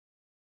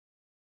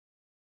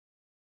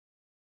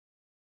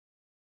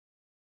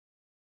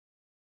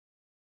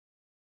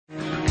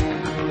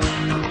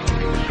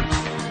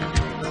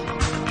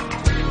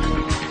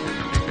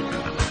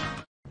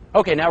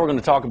Okay, now we're going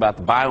to talk about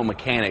the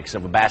biomechanics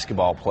of a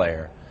basketball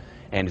player.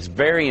 And it's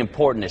very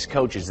important as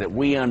coaches that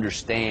we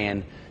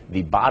understand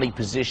the body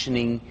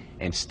positioning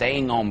and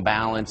staying on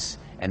balance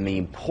and the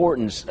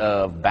importance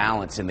of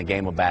balance in the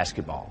game of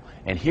basketball.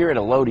 And here at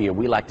Elodia,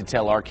 we like to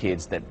tell our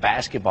kids that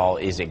basketball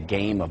is a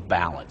game of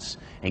balance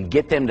and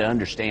get them to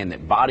understand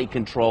that body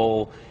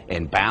control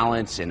and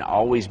balance and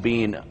always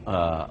being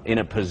in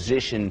a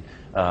position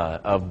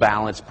of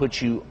balance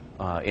puts you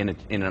in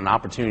an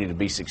opportunity to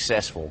be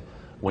successful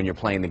when you're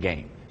playing the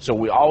game. So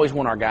we always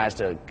want our guys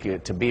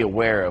to be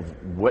aware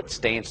of what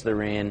stance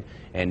they're in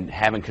and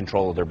having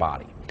control of their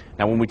body.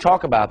 Now when we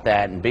talk about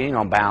that and being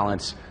on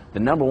balance, the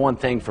number one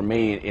thing for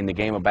me in the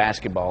game of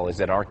basketball is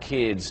that our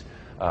kids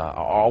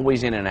are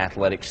always in an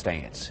athletic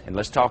stance. And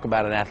let's talk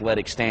about an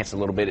athletic stance a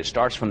little bit. It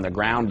starts from the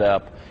ground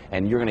up,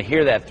 and you're going to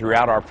hear that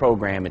throughout our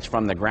program. It's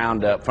from the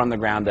ground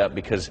up,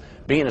 because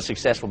being a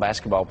successful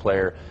basketball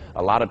player,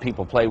 a lot of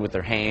people play with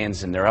their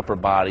hands and their upper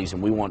bodies,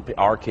 and we want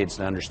our kids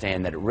to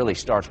understand that it really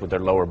starts with their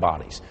lower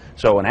bodies.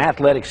 So an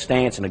athletic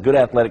stance and a good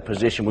athletic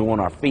position, we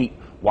want our feet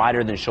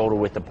wider than shoulder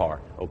width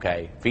apart,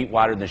 okay? Feet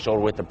wider than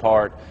shoulder width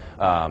apart,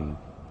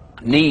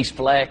 knees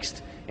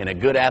flexed in a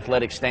good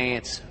athletic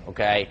stance,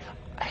 okay?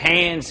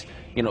 Hands,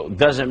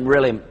 doesn't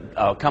really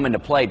come into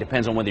play.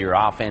 Depends on whether you're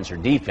offense or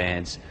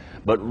defense.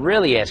 But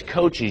really, as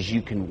coaches,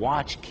 you can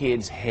watch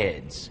kids'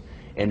 heads.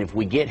 And if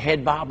we get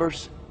head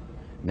bobbers,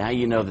 now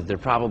you know that they're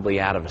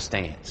probably out of a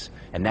stance.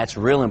 And that's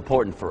real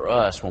important for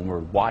us when we're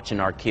watching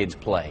our kids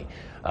play.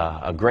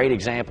 A great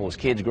example is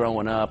kids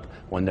growing up,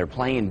 when they're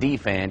playing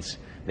defense,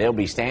 they'll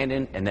be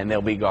standing and then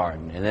they'll be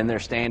guarding, and then they're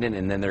standing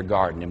and then they're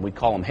guarding, and we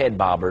call them head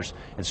bobbers.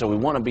 And so we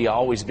want to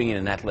always be in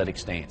an athletic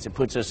stance. It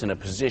puts us in a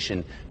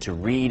position to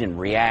read and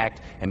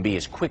react and be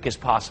as quick as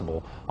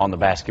possible on the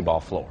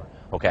basketball floor.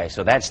 Okay,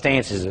 so that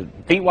stance is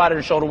feet wider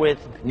than shoulder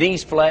width,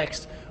 knees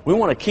flexed. We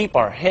want to keep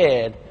our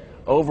head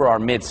over our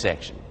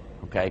midsection.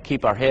 Okay,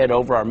 keep our head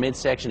over our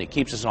midsection. It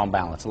keeps us on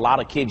balance. A lot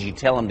of kids, you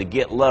tell them to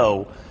get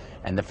low,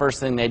 and the first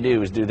thing they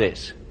do is do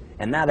this.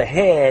 And now the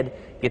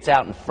head gets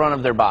out in front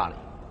of their body.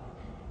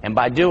 And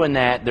by doing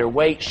that, their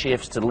weight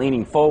shifts to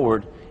leaning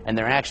forward, and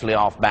they're actually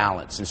off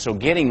balance. And so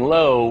getting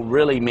low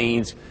really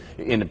means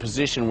in a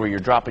position where you're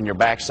dropping your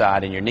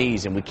backside and your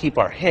knees, and we keep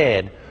our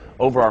head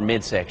over our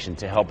midsection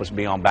to help us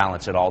be on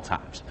balance at all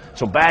times.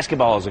 So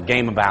basketball is a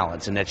game of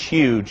balance, and that's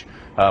huge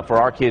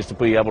for our kids to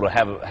be able to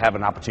have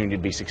an opportunity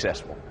to be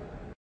successful.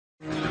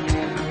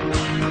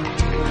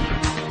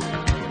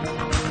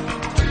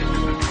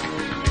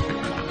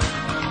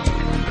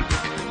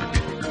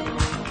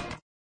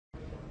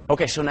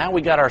 Okay, so now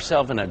we got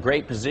ourselves in a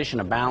great position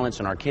of balance,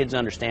 and our kids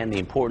understand the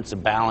importance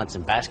of balance,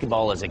 and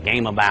basketball is a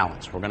game of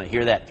balance. We're going to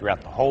hear that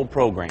throughout the whole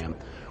program.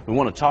 We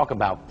want to talk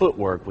about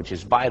footwork, which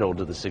is vital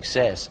to the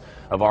success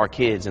of our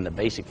kids and the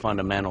basic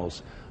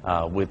fundamentals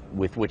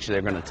with which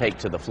they're going to take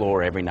to the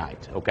floor every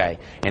night. Okay,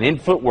 and in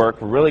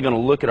footwork, we're really going to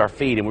look at our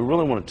feet, and we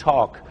really want to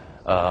talk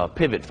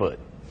pivot foot.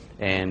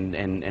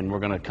 And we're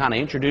going to kind of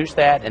introduce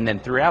that, and then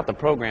throughout the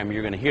program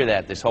you're going to hear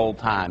that this whole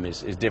time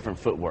is different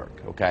footwork,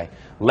 okay?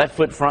 Left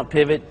foot front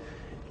pivot,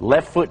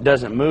 left foot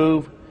doesn't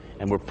move,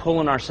 and we're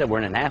pulling ourselves, we're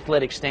in an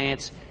athletic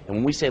stance, and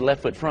when we say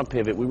left foot front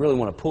pivot, we really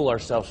want to pull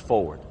ourselves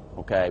forward,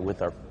 okay,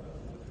 with our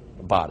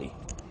body.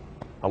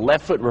 A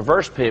left foot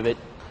reverse pivot,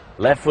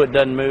 left foot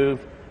doesn't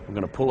move, we're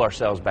going to pull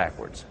ourselves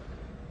backwards,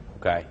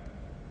 okay?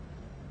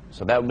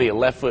 So that would be a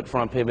left foot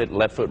front pivot,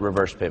 left foot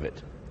reverse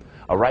pivot.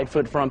 A right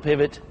foot front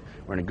pivot,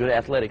 we're in a good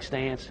athletic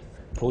stance,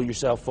 pull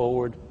yourself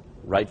forward,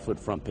 right foot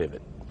front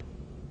pivot.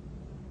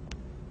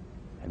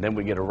 And then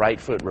we get a right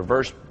foot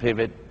reverse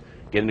pivot,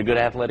 get in a good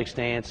athletic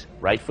stance,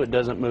 right foot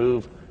doesn't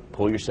move,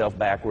 pull yourself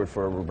backward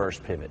for a reverse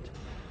pivot.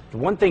 The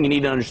one thing you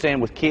need to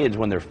understand with kids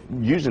when they're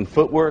using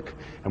footwork,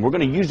 and we're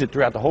going to use it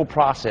throughout the whole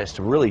process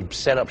to really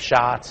set up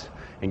shots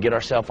and get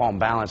ourselves on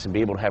balance and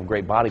be able to have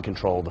great body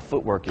control, the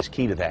footwork is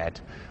key to that,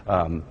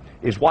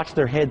 is watch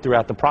their head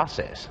throughout the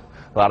process.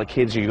 A lot of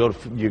kids, you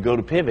go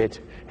to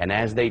pivot, and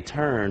as they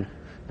turn,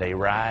 they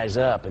rise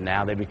up, and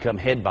now they become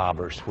head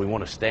bobbers. We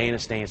want to stay in a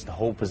stance the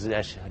whole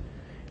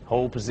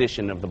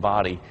position of the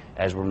body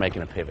as we're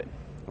making a pivot,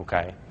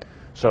 okay?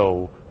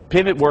 So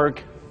pivot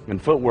work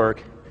and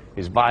footwork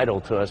is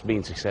vital to us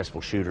being successful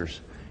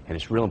shooters, and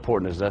it's real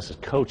important as us as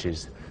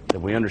coaches that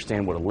we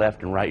understand what a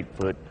left and right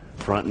foot,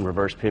 front and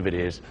reverse pivot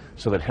is,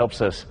 so that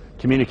helps us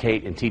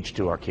communicate and teach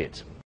to our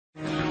kids.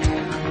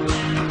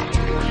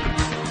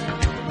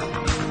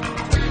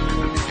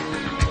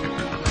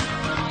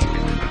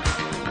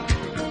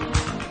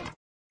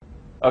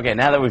 Okay,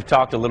 now that we've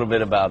talked a little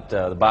bit about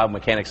the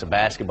biomechanics of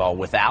basketball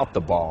without the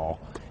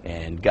ball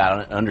and got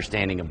an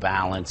understanding of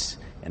balance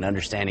and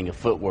understanding of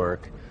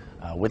footwork,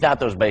 without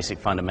those basic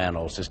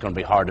fundamentals, it's going to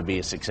be hard to be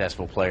a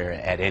successful player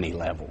at any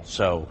level.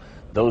 So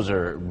those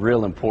are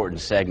real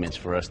important segments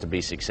for us to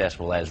be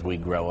successful as we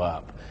grow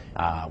up.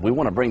 We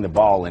want to bring the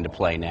ball into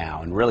play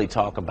now and really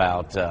talk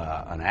about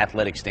an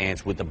athletic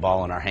stance with the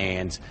ball in our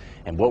hands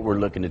and what we're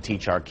looking to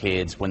teach our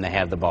kids when they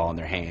have the ball in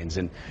their hands.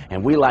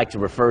 And we like to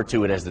refer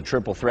to it as the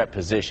triple threat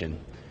position,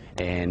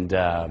 and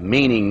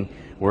meaning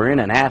we're in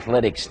an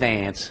athletic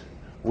stance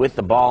with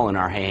the ball in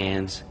our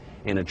hands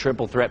in a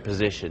triple threat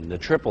position. The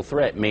triple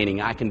threat meaning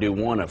I can do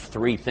one of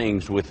three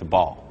things with the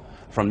ball.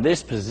 From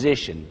this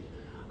position,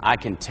 I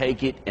can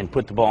take it and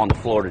put the ball on the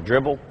floor to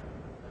dribble.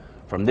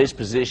 From this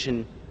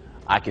position,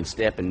 I can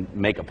step and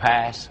make a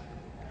pass.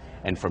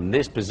 And from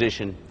this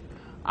position,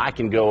 I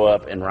can go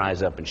up and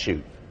rise up and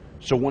shoot.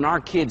 So when our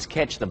kids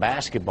catch the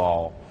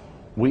basketball,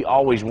 we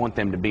always want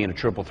them to be in a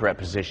triple threat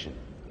position.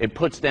 It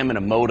puts them in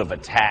a mode of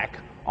attack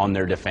on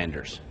their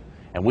defenders.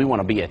 And we want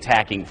to be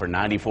attacking for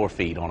 94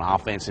 feet on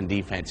offense and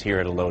defense here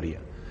at Elodia.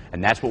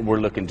 And that's what we're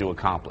looking to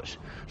accomplish.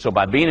 So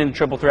by being in a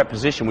triple threat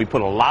position, we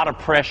put a lot of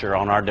pressure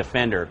on our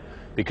defender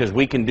because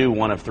we can do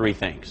one of three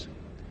things.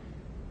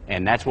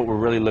 And that's what we're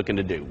really looking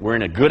to do. We're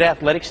in a good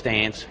athletic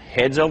stance,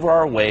 heads over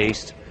our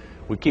waist.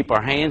 We keep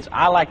our hands.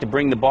 I like to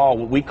bring the ball,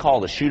 what we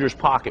call the shooter's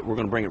pocket. We're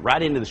going to bring it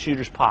right into the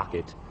shooter's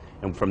pocket.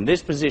 And from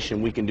this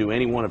position, we can do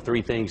any one of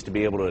three things to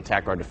be able to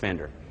attack our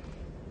defender.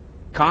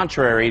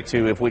 Contrary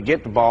to if we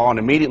get the ball and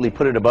immediately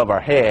put it above our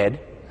head,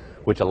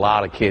 which a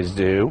lot of kids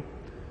do,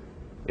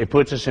 it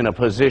puts us in a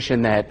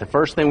position that the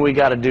first thing we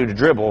got to do to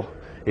dribble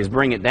is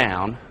bring it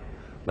down.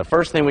 The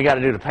first thing we got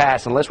to do to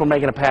pass, unless we're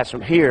making a pass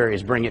from here,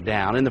 is bring it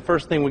down. And the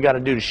first thing we got to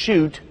do to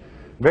shoot,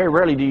 very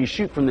rarely do you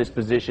shoot from this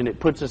position. It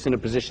puts us in a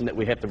position that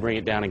we have to bring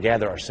it down and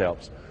gather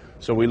ourselves.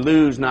 So we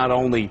lose not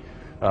only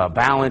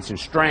balance and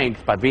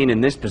strength by being in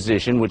this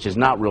position, which is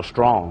not real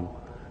strong,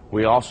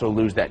 we also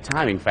lose that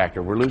timing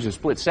factor. We're losing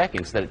split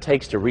seconds that it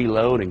takes to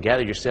reload and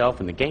gather yourself,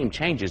 and the game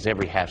changes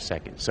every half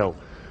second. So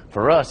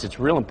for us, it's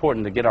real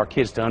important to get our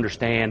kids to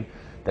understand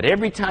that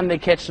every time they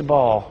catch the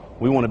ball,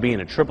 we want to be in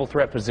a triple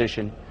threat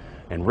position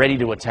and ready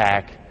to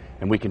attack,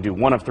 and we can do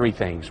one of three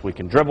things. We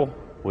can dribble,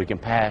 we can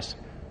pass,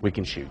 we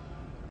can shoot.